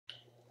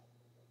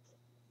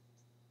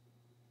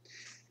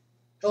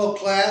Hello,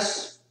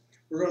 class.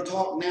 We're going to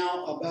talk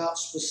now about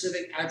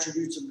specific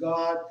attributes of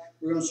God.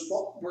 We're going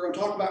to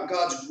talk about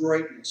God's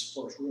greatness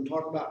first. We're going to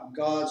talk about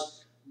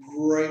God's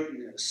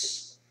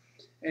greatness.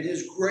 And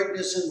His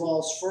greatness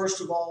involves,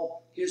 first of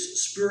all, His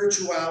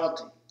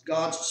spirituality,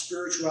 God's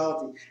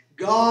spirituality.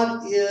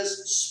 God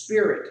is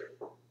spirit.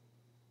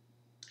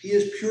 He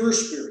is pure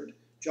spirit.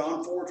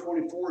 John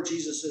 4:24,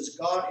 Jesus says,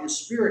 God is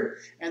spirit,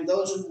 and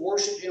those who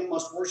worship Him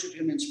must worship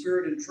Him in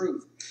spirit and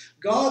truth.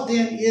 God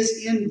then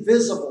is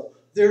invisible.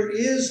 There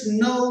is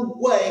no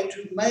way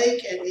to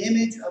make an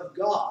image of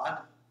God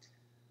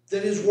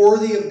that is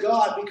worthy of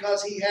God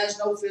because He has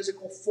no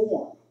physical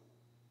form.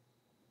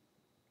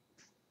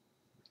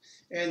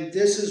 And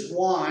this is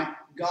why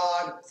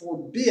God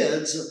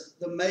forbids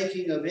the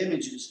making of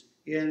images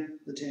in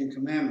the Ten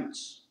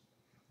Commandments.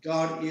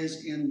 God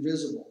is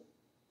invisible.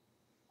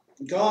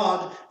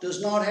 God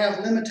does not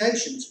have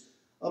limitations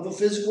of a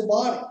physical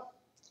body.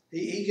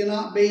 He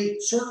cannot be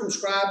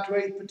circumscribed to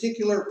a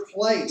particular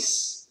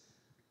place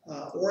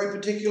or a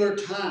particular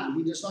time.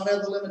 He does not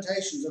have the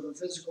limitations of a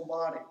physical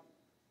body.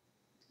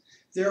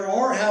 There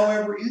are,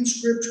 however, in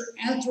Scripture,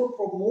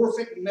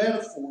 anthropomorphic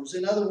metaphors.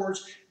 In other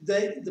words,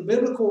 the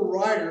biblical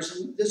writers,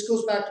 and this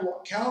goes back to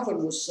what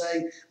Calvin was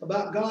saying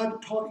about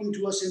God talking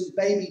to us in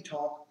baby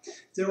talk.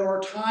 There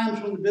are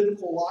times when the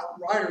biblical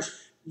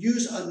writers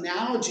use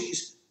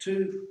analogies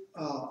to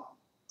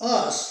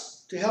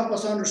us to help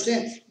us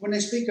understand. When they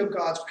speak of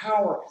God's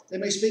power, they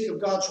may speak of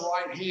God's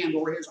right hand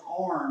or His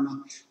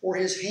arm or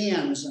His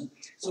hands.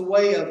 It's a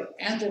way of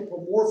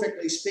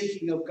anthropomorphically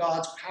speaking of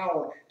God's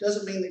power. It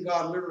doesn't mean that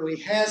God literally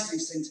has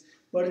these things,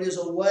 but it is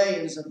a way,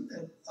 it is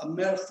a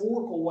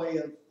metaphorical way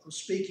of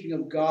speaking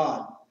of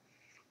God.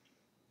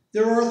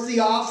 There are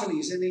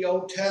theophanies in the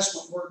Old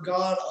Testament where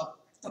God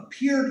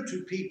appeared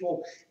to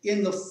people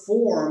in the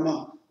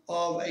form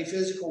of a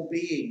physical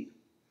being.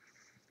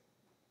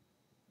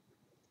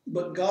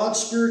 But God's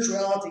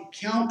spirituality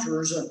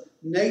counters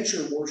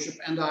nature worship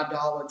and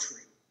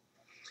idolatry.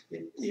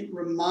 It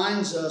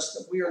reminds us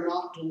that we are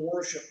not to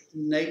worship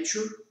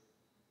nature,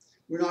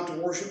 we're not to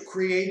worship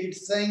created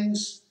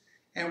things,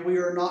 and we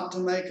are not to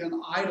make an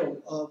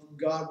idol of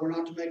God. We're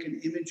not to make an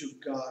image of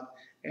God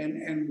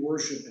and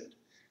worship it.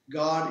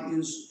 God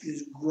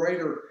is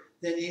greater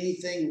than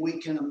anything we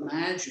can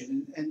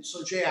imagine. And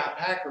so J.I.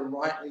 Packer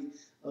rightly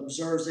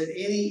observes that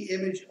any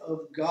image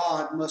of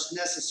God must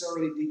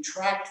necessarily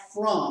detract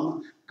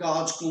from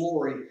God's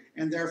glory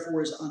and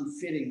therefore is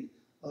unfitting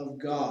of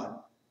God.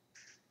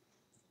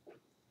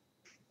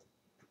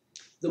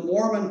 The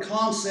Mormon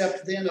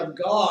concept then of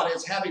God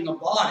as having a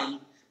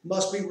body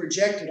must be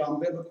rejected on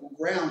biblical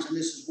grounds, and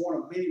this is one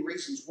of many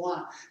reasons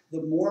why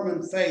the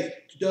Mormon faith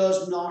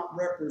does not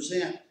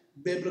represent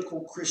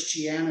biblical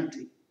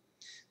Christianity.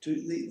 To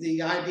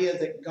the idea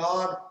that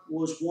God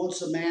was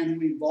once a man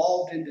who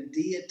evolved into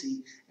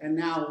deity and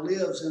now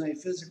lives in a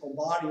physical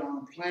body on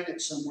a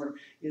planet somewhere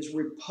is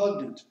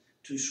repugnant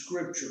to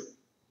Scripture.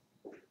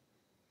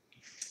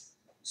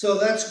 So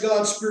that's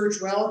God's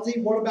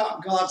spirituality. What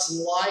about God's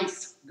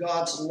life?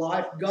 God's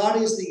life.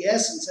 God is the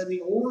essence and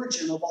the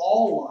origin of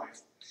all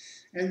life.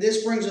 And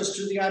this brings us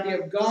to the idea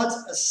of God's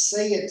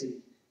aseity.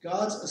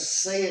 God's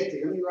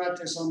aseity. Let me write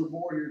this on the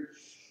board here.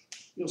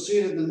 You'll see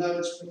it in the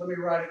notes, but let me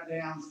write it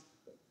down.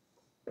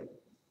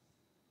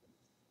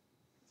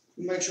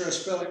 Make sure I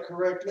spell it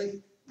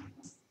correctly.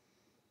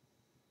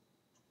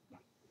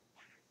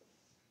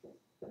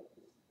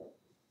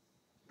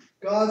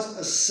 God's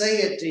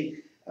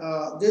aseity.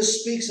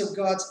 This speaks of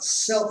God's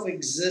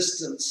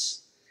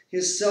self-existence.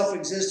 His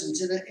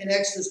self-existence. In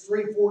Exodus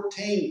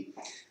 3:14,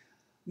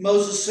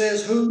 Moses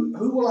says, Who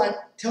will I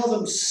tell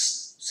them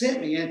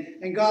sent me?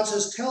 And God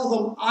says, tell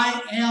them,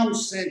 I am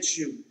sent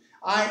you.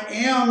 I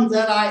am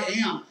that I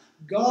am.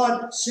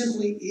 God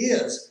simply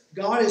is.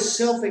 God is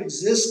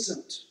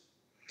self-existent.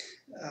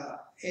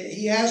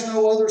 He has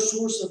no other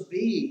source of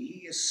being.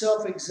 He is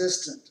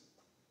self-existent.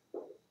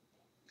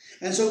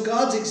 And so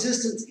God's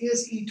existence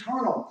is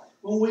eternal.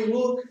 When we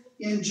look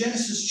in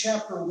Genesis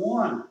chapter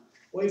 1,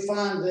 we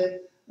find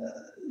that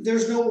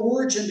there's no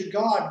origin to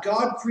God.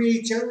 God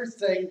creates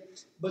everything,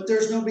 but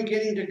there's no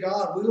beginning to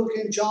God. We look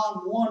in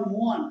John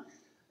 1:1.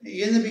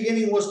 In the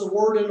beginning was the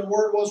Word, and the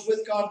Word was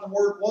with God, and the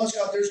Word was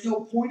God. There's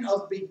no point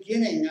of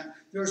beginning.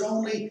 There's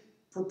only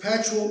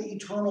perpetual,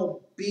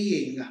 eternal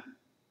being.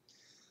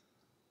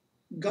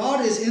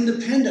 God is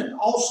independent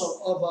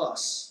also of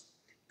us.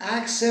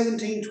 Acts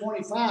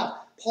 17:25,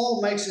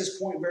 Paul makes this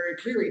point very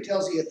clear. He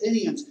tells the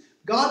Athenians,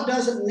 God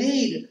doesn't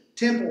need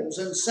temples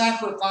and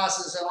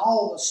sacrifices and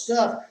all the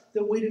stuff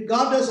that we do.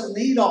 God doesn't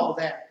need all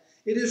that.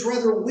 It is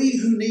rather we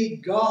who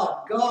need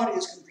God. God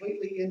is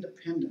completely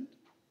independent.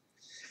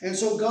 And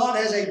so God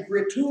has a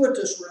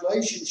gratuitous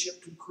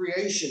relationship to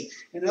creation.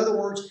 In other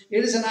words,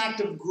 it is an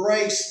act of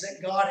grace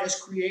that God has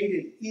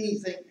created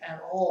anything at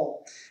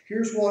all.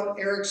 Here's what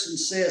Erickson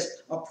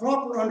says. A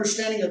proper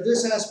understanding of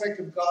this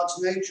aspect of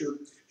God's nature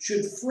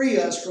should free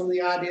us from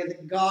the idea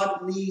that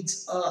God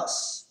needs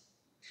us.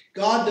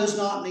 God does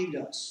not need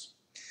us.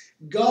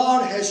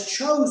 God has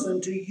chosen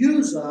to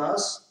use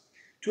us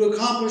to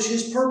accomplish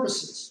his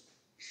purposes.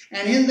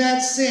 And in that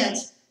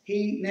sense,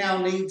 he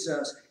now needs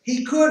us.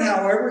 He could,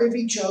 however, if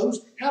he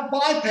chose, have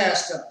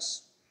bypassed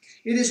us.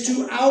 It is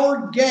to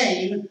our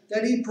gain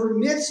that he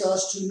permits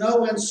us to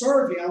know and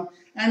serve him,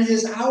 and it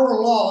is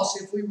our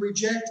loss if we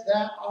reject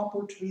that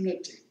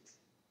opportunity.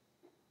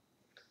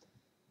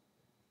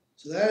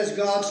 So that is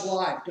God's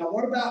life. Now,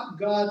 what about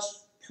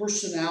God's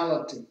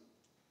personality?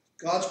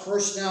 God's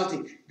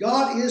personality.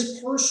 God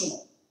is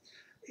personal.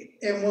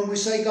 And when we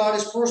say God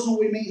is personal,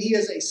 we mean he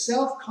is a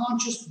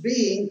self-conscious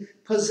being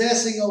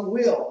possessing a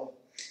will.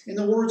 In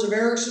the words of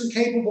Erickson,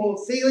 capable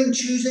of feeling,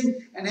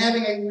 choosing, and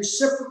having a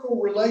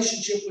reciprocal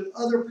relationship with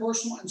other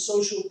personal and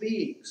social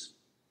beings.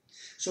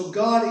 So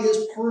God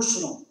is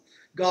personal.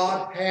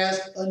 God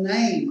has a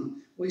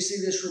name. We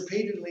see this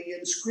repeatedly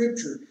in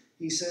Scripture.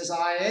 He says,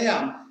 I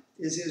am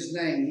is his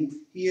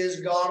name. He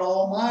is God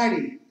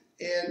Almighty,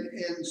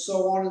 and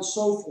so on and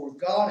so forth.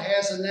 God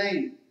has a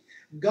name.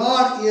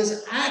 God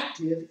is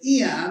active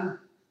in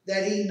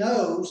that he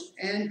knows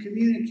and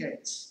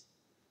communicates.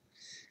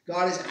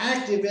 God is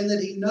active in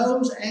that he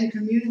knows and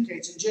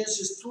communicates. In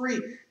Genesis 3,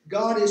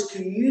 God is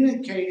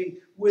communicating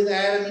with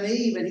Adam and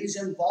Eve, and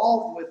he's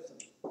involved with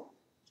them.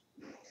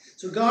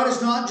 So God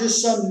is not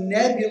just some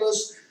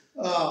nebulous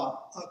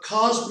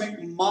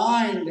cosmic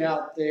mind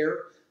out there.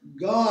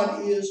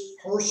 God is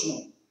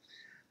personal.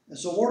 And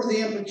so what are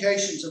the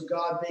implications of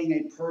God being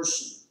a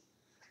person?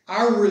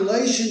 Our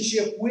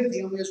relationship with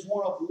him is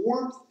one of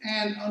warmth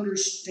and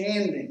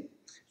understanding.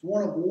 It's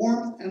one of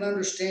warmth and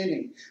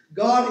understanding.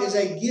 God is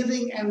a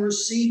giving and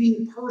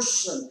receiving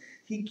person.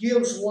 He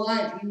gives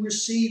life. He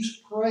receives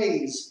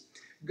praise.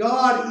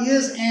 God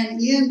is an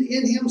end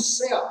in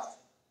himself.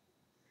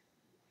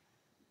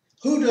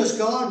 Who does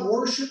God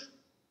worship?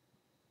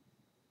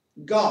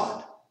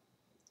 God.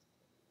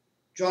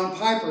 John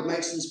Piper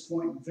makes this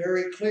point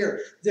very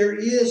clear. There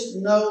is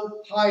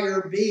no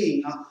higher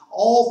being.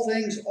 All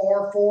things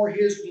are for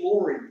his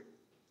glory.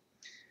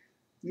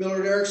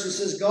 Millard Erickson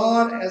says,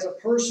 God as a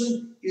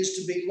person is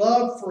to be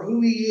loved for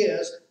who he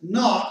is,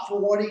 not for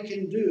what he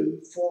can do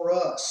for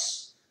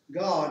us.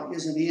 God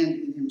is an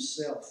end in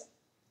himself.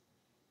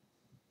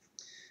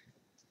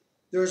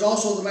 There is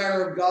also the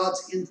matter of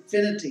God's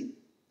infinity.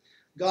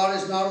 God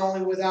is not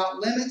only without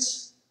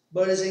limits,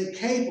 but is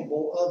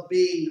incapable of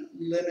being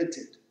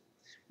limited.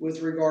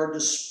 With regard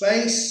to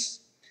space,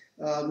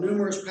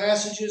 numerous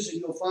passages, and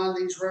you'll find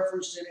these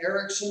referenced in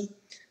Erickson,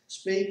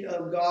 speak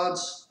of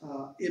God's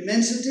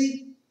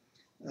immensity.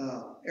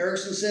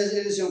 Erickson says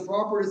it is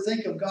improper to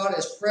think of God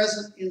as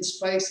present in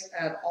space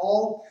at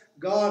all.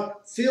 God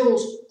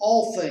fills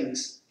all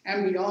things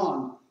and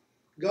beyond.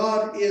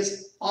 God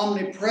is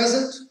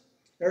omnipresent.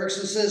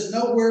 Erickson says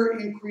nowhere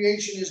in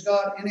creation is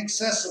God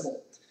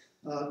inaccessible.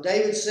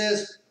 David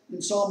says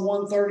in Psalm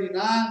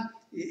 139,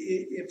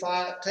 if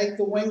I take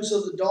the wings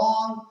of the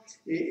dawn,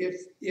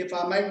 if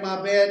I make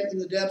my bed in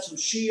the depths of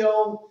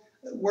Sheol,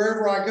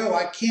 wherever I go,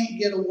 I can't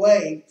get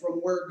away from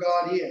where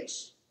God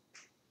is.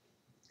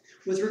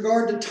 With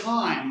regard to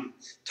time,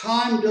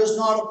 time does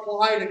not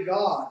apply to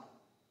God.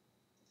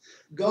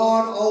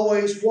 God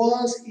always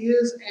was,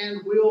 is,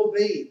 and will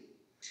be.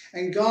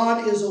 And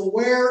God is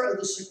aware of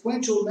the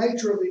sequential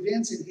nature of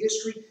events in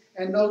history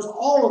and knows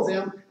all of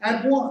them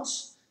at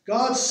once.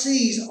 God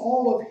sees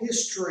all of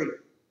history.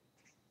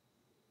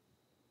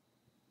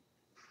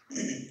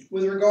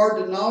 With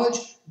regard to knowledge,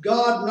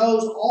 God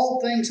knows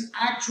all things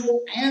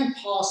actual and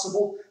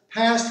possible,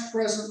 past,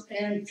 present,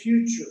 and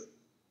future.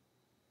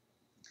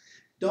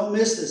 Don't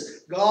miss this.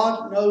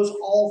 God knows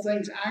all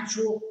things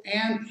actual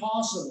and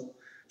possible.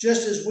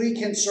 Just as we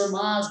can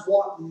surmise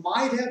what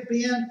might have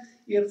been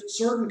if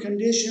certain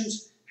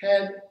conditions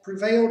had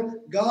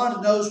prevailed,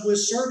 God knows with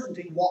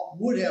certainty what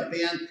would have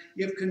been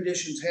if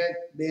conditions had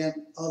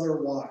been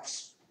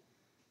otherwise.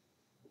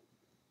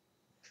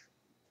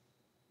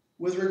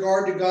 With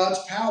regard to God's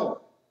power,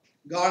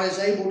 God is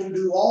able to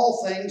do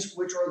all things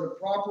which are the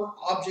proper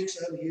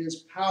objects of his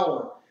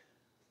power,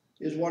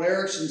 is what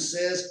Erickson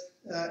says.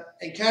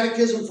 A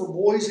catechism for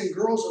boys and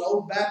girls, an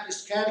old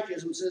Baptist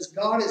catechism, says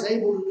God is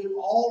able to do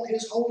all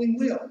his holy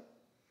will.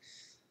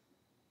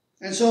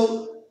 And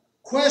so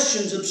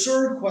questions,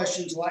 absurd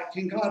questions like,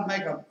 can God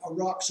make a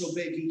rock so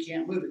big he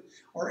can't move it,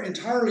 are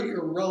entirely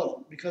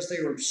irrelevant because they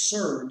are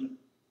absurd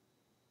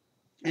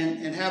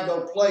and have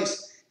no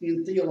place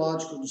in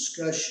theological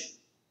discussion.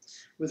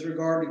 With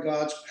regard to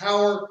God's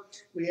power,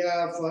 we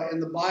have in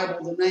the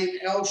Bible the name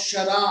El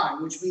Shaddai,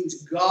 which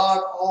means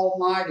God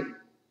Almighty.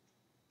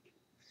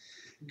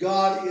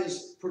 God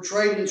is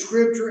portrayed in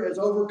Scripture as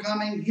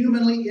overcoming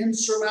humanly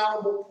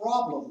insurmountable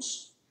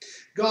problems.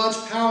 God's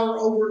power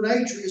over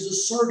nature is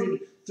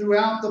asserted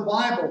throughout the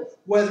Bible,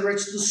 whether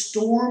it's the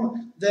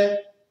storm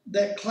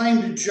that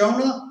claimed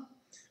Jonah,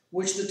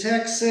 which the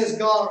text says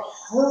God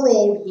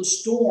hurled the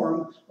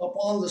storm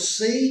upon the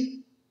sea,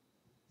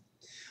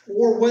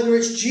 or whether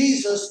it's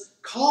Jesus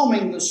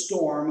calming the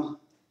storm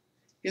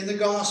in the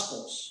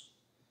Gospels.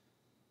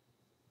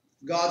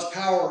 God's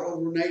power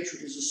over nature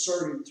is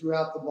asserted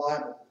throughout the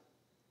Bible.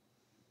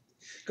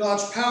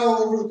 God's power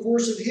over the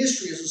course of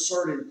history is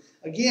asserted.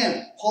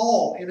 Again,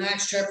 Paul in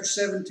Acts chapter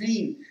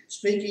 17,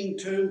 speaking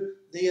to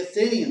the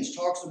Athenians,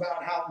 talks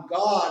about how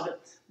God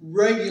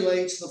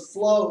regulates the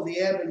flow, the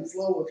ebb and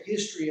flow of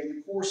history and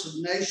the course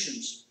of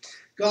nations.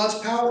 God's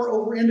power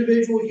over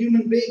individual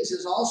human beings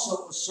is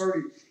also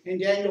asserted. In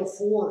Daniel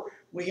 4,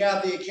 we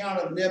have the account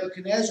of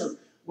Nebuchadnezzar.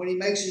 When he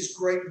makes his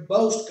great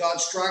boast, God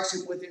strikes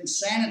him with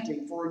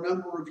insanity for a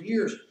number of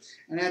years.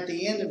 And at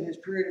the end of his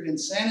period of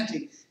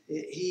insanity,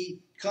 he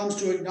comes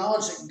to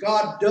acknowledge that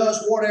God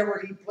does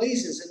whatever he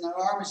pleases in the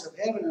armies of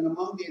heaven and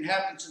among the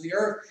inhabitants of the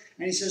earth.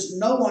 And he says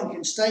no one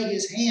can stay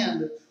his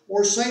hand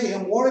or say to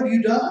him, "What have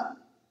you done?"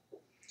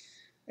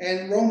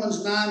 And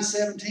Romans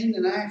 9:17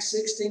 and Acts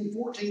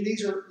 16:14,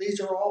 these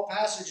are all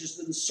passages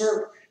that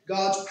assert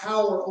God's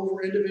power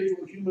over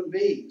individual human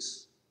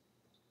beings.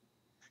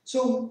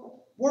 So,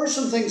 what are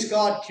some things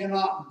God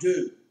cannot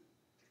do?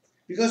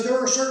 Because there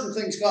are certain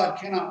things God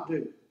cannot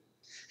do.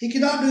 He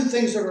cannot do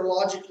things that are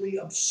logically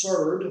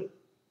absurd,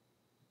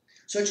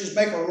 such as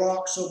make a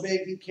rock so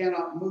big he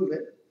cannot move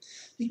it.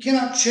 He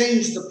cannot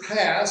change the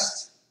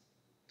past.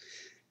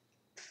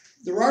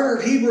 The writer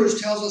of Hebrews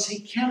tells us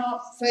he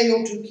cannot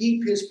fail to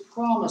keep his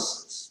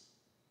promises.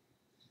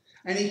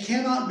 And he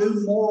cannot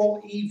do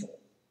moral evil.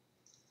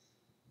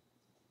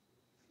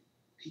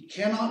 He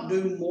cannot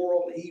do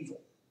moral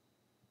evil.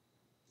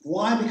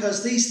 Why?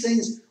 Because these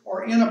things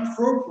are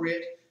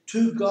inappropriate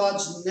to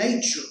God's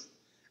nature.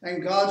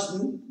 And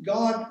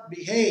God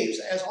behaves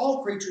as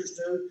all creatures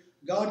do.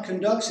 God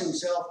conducts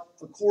himself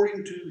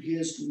according to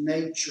his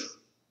nature.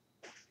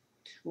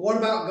 What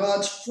about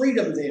God's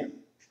freedom then?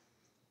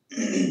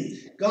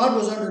 God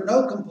was under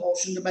no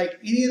compulsion to make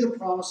any of the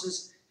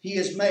promises he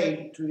has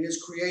made to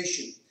his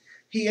creation.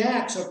 He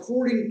acts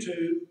according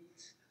to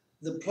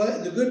the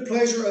good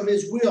pleasure of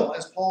his will,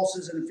 as Paul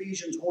says in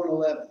Ephesians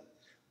 1:11.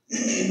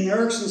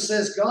 Erickson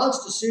says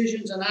God's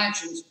decisions and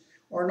actions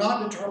are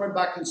not determined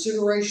by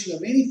consideration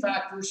of any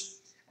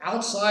factors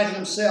outside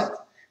himself.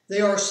 They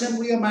are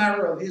simply a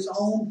matter of his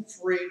own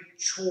free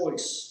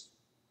choice.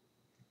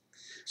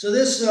 So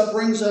this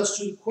brings us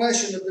to the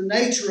question of the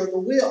nature of the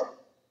will.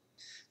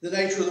 The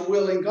nature of the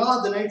will in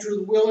God, the nature of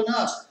the will in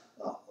us.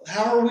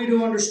 How are we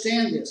to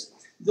understand this?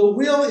 The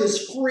will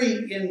is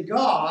free in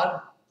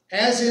God,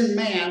 as in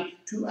man,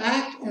 to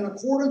act in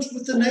accordance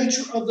with the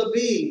nature of the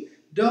being.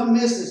 Don't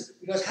miss this,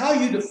 because how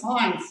you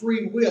define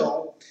free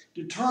will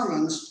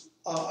determines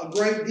a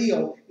great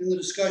deal in the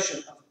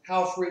discussion of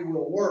how free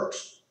will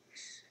works.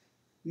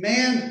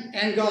 Man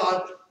and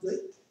God,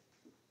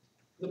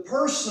 the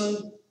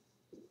person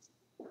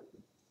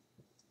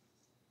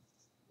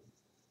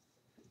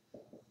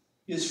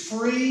is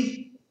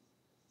free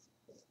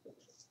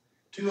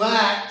to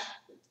act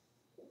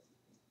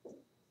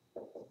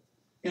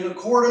in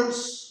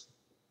accordance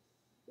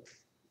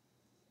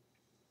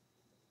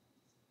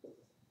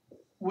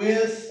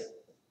with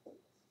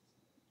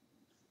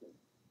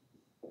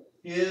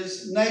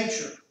his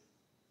nature.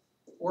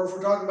 Or if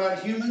we're talking about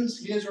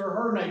humans, his or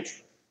her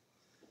nature.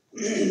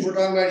 If we're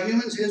talking about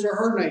humans, his or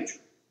her nature.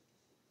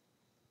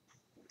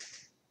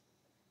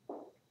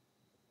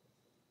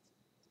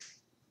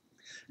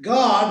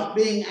 God,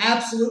 being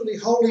absolutely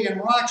holy and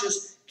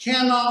righteous,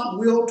 cannot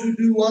will to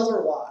do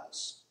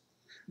otherwise.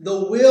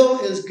 The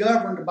will is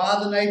governed by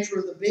the nature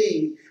of the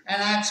being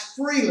and acts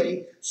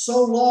freely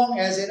so long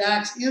as it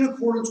acts in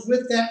accordance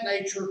with that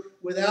nature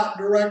without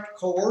direct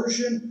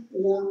coercion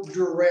or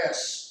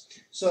duress.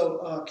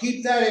 So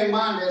keep that in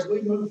mind as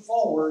we move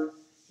forward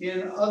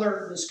in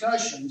other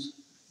discussions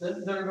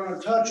that are going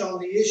to touch on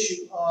the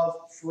issue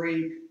of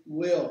free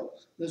will.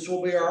 This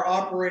will be our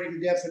operating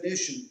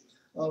definition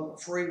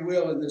of free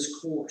will in this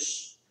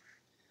course.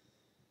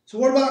 So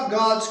what about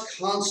God's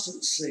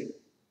constancy?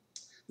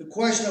 The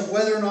question of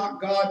whether or not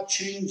God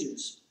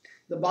changes.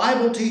 The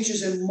Bible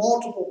teaches in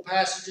multiple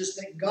passages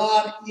that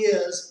God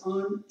is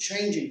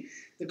unchanging.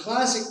 The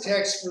classic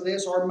texts for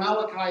this are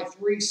Malachi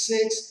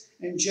 3:6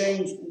 and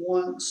James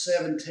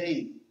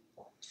 1:17.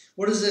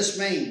 What does this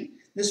mean?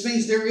 This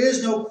means there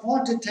is no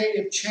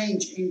quantitative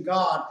change in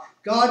God.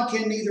 God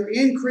can neither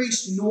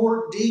increase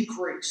nor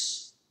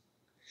decrease.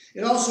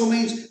 It also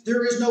means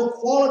there is no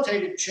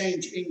qualitative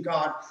change in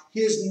God.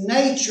 His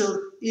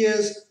nature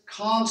is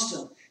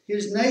constant.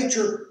 His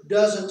nature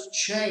doesn't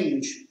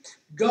change.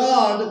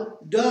 God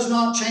does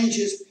not change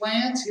his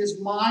plans, his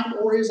mind,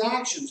 or his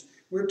actions.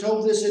 We're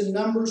told this in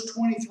Numbers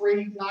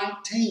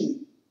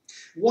 23:19.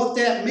 What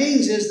that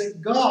means is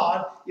that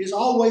God is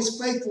always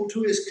faithful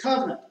to his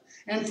covenant.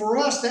 And for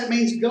us, that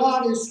means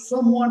God is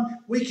someone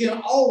we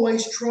can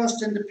always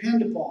trust and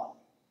depend upon.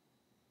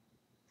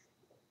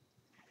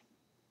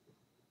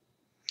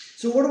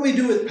 So what do we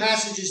do with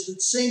passages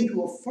that seem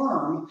to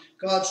affirm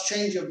God's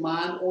change of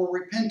mind or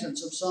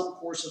repentance of some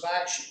course of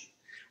action?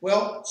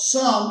 Well,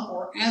 some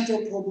are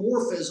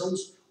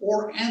anthropomorphisms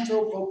or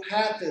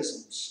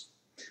anthropopathisms.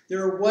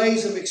 There are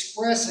ways of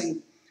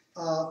expressing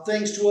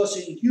things to us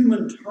in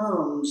human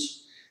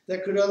terms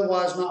that could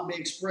otherwise not be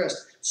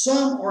expressed.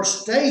 Some are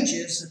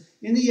stages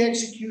in the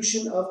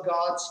execution of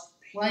God's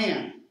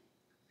plan.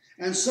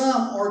 and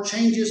some are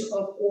changes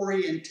of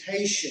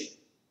orientation.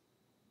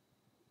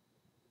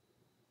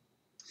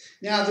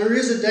 Now, there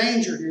is a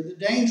danger here. The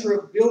danger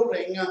of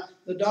building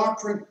the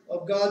doctrine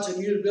of God's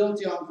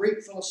immutability on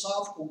Greek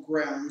philosophical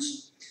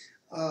grounds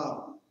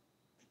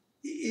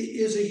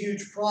is a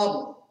huge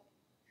problem.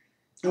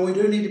 And we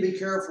do need to be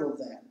careful of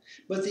that.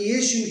 But the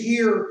issue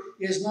here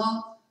is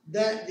not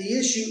that. The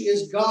issue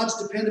is God's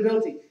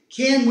dependability.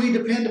 Can we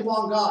depend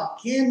upon God?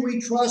 Can we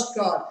trust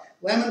God?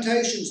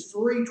 Lamentations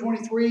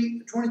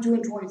 3:22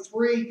 and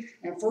 23,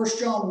 and 1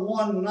 John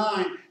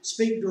 1:9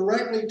 speak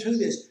directly to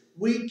this.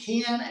 We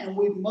can and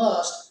we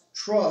must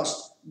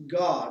trust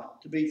God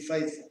to be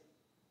faithful.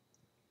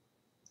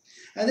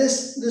 And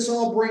this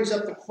all brings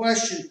up the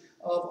question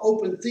of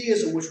open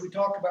theism, which we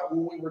talked about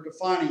when we were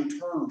defining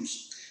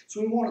terms.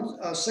 So we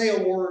want to say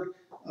a word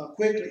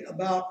quickly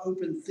about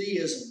open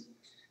theism.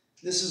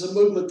 This is a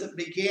movement that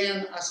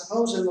began, I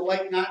suppose, in the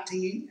late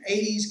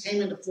 1980s,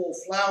 came into full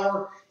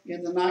flower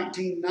in the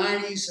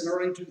 1990s and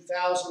early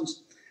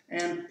 2000s,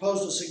 and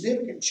posed a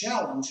significant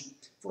challenge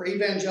for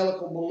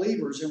evangelical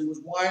believers and was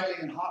widely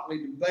and hotly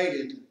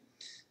debated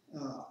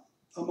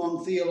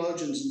among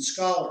theologians and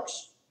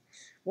scholars.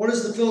 What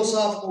is the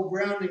philosophical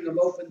grounding of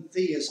open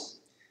theism?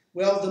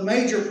 Well, the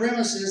major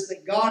premise is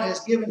that God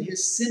has given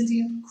his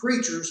sentient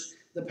creatures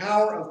the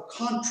power of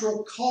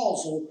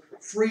contra-causal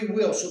free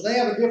will. So they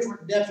have a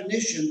different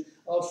definition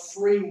of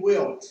free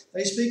will.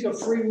 They speak of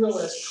free will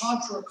as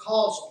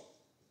contra-causal.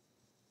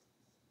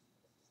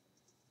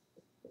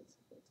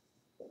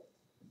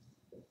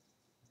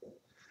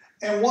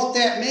 And what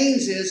that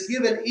means is,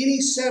 given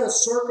any set of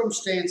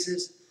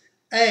circumstances,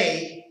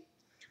 A,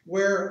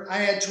 where I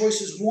had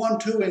choices 1,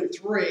 2, and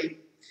 3,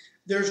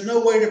 there's no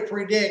way to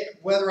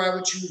predict whether I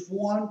would choose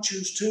 1,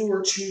 choose 2,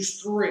 or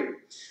choose 3.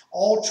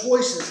 All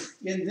choices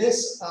in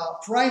this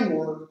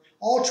framework,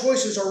 all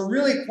choices are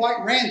really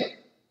quite random.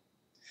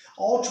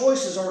 All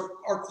choices are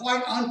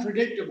quite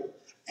unpredictable.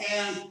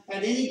 And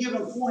at any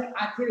given point,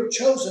 I could have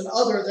chosen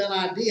other than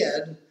I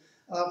did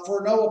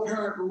for no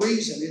apparent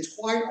reason. It's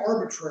quite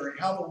arbitrary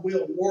how the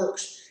will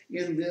works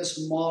in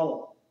this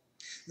model.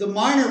 The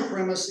minor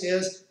premise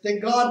is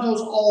that God knows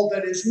all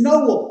that is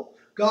knowable.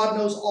 God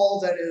knows all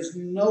that is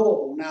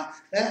knowable. Now,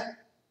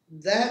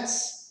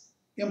 that's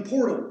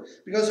important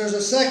because there's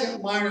a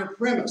second minor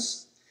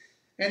premise,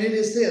 and it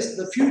is this: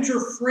 the future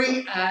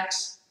free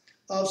acts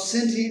of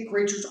sentient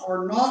creatures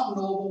are not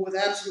knowable with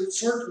absolute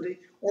certainty,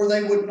 or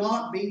they would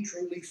not be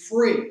truly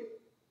free.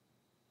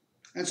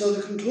 And so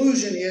the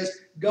conclusion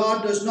is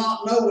God does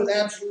not know with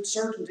absolute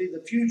certainty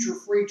the future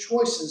free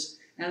choices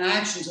and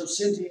actions of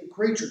sentient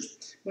creatures.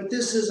 But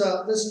this is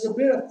a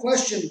bit of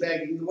question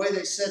begging the way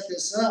they set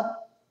this up.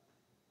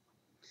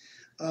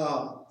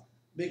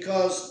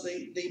 Because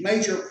the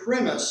major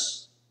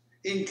premise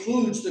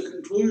includes the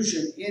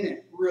conclusion in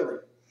it, really.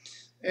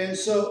 And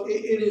so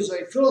it is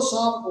a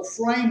philosophical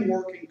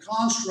framework and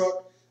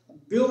construct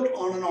built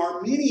on an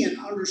Arminian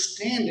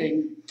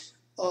understanding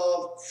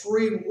of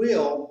free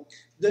will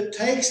that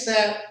takes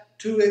that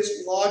to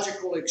its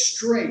logical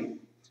extreme,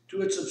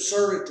 to its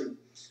absurdity.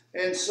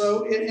 And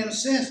so, in a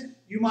sense,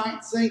 you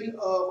might think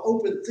of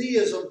open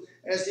theism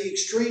as the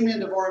extreme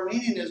end of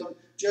Arminianism,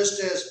 just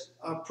as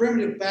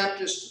primitive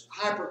Baptist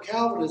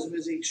hyper-Calvinism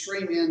is the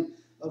extreme end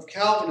of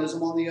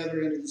Calvinism on the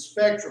other end of the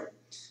spectrum.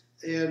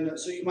 And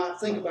so you might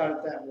think about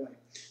it that way.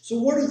 So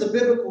what are the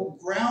biblical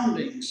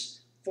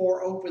groundings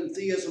for open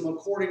theism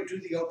according to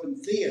the open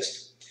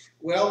theist?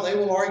 Well, they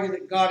will argue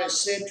that God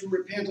is said to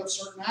repent of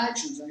certain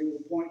actions. They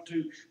will point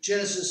to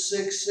Genesis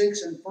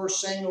 6:6 and 1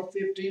 Samuel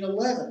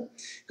 15:11.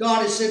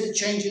 God is said to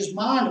change his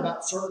mind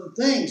about certain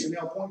things, and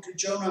they'll point to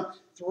Jonah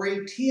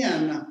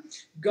 3:10.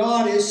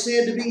 God is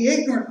said to be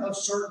ignorant of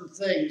certain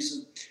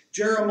things,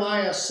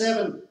 Jeremiah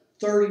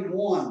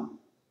 7:31.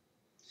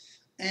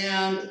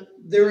 And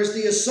there is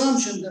the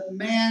assumption that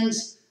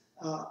man's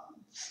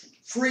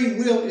free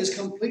will is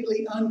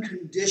completely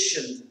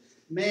unconditioned.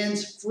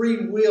 Man's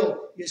free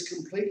will is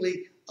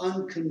completely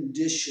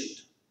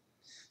unconditioned.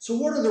 So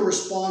what are the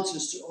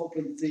responses to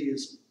open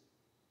theism?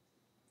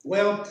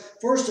 Well,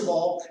 first of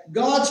all,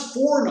 God's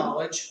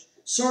foreknowledge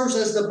serves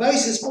as the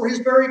basis for his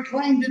very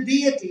claim to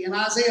deity. In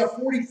Isaiah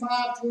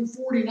 45 through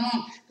 49,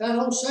 that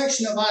whole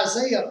section of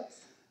Isaiah,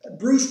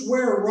 Bruce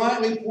Ware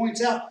rightly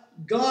points out,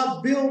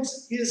 God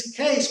builds his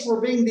case for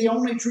being the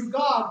only true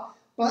God,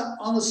 but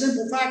on the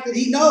simple fact that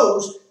he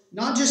knows,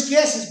 not just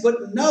guesses,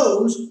 but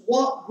knows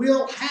what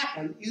will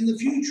happen in the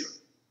future.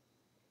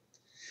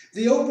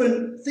 The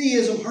open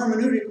theism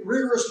hermeneutic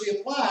rigorously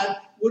applied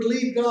would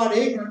leave God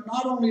ignorant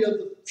not only of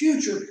the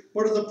future,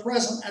 but of the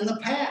present and the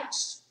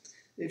past.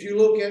 If you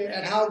look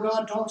at how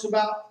God talks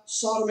about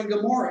Sodom and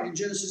Gomorrah in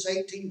Genesis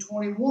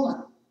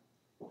 18:21.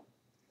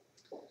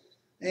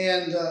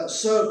 And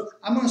so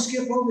I'm going to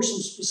skip over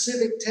some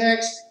specific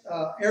texts.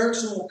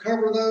 Erickson will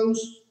cover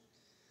those.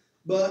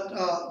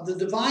 But the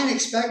divine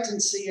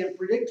expectancy and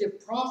predictive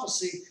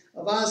prophecy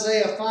of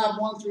Isaiah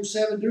 5:1 through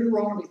 7,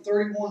 Deuteronomy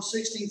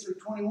 31:16 through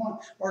 21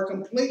 are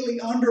completely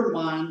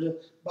undermined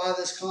by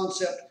this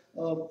concept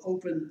of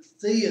open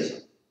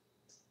theism.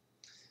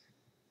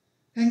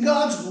 And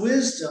God's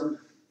wisdom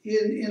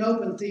in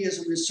open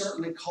theism is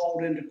certainly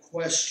called into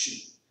question.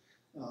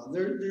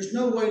 There's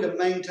no way to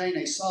maintain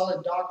a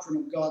solid doctrine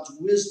of God's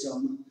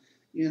wisdom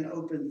in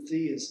open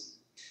theism.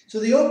 So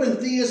the open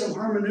theism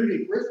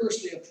hermeneutic,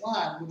 rigorously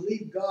applied, would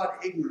leave God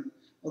ignorant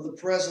of the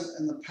present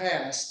and the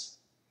past.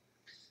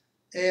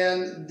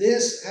 And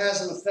this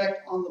has an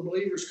effect on the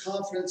believer's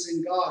confidence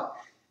in God.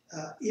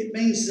 It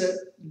means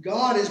that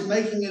God is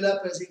making it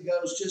up as he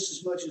goes just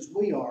as much as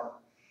we are.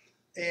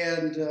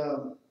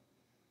 And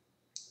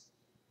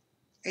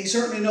he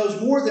certainly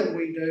knows more than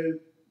we do,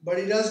 but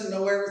he doesn't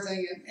know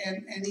everything,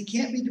 and he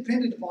can't be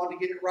depended upon to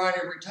get it right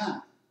every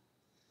time.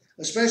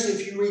 Especially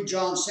if you read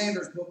John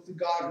Sanders' book, The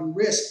God Who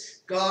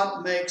Risks.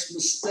 God makes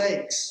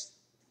mistakes.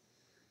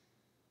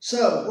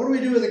 So, what do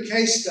we do with a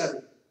case study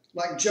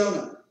like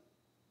Jonah?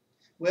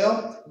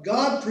 Well,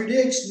 God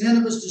predicts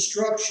Nineveh's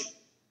destruction.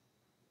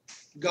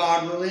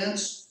 God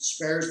relents,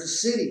 spares the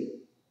city.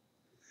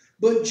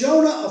 But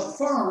Jonah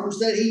affirms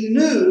that he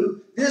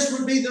knew this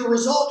would be the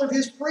result of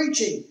his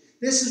preaching.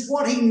 This is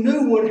what he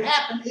knew would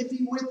happen if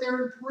he went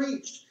there and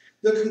preached.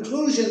 The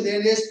conclusion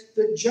then is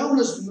that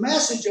Jonah's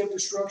message of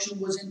destruction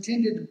was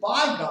intended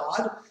by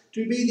God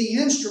to be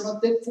the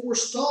instrument that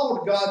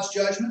forestalled God's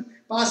judgment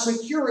by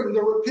securing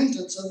the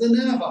repentance of the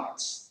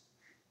Ninevites.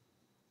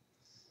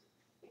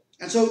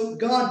 And so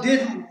God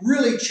didn't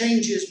really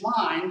change his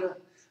mind.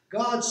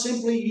 God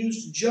simply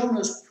used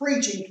Jonah's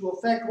preaching to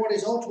affect what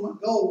his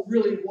ultimate goal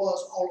really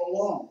was all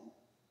along.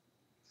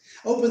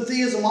 Open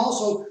theism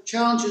also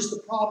challenges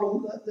the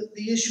problem,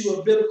 the issue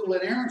of biblical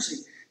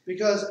inerrancy,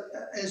 because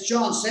as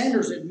John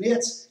Sanders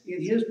admits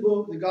in his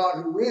book, The God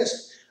Who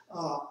Risks,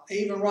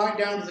 even right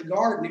down to the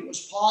garden, it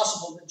was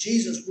possible that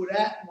Jesus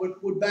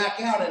would back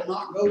out and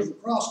not go to the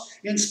cross,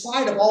 in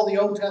spite of all the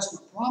Old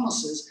Testament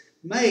promises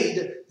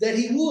made that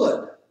he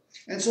would.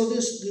 And so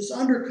this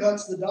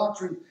undercuts the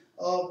doctrine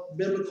of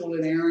biblical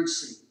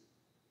inerrancy.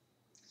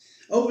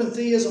 Open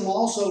theism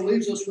also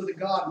leaves us with a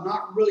God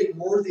not really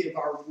worthy of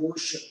our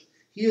worship.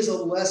 He is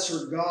a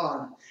lesser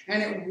God.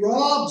 And it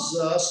robs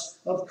us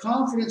of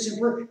confidence in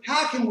prayer.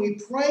 How can we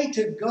pray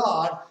to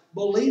God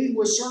believing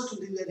with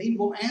certainty that he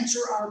will answer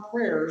our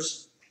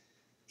prayers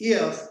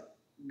if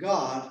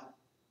God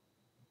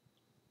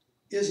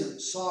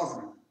isn't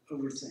sovereign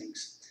over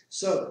things?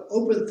 So,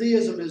 open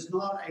theism is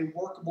not a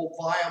workable,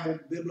 viable,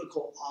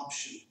 biblical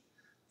option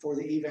for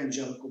the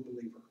evangelical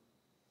believer.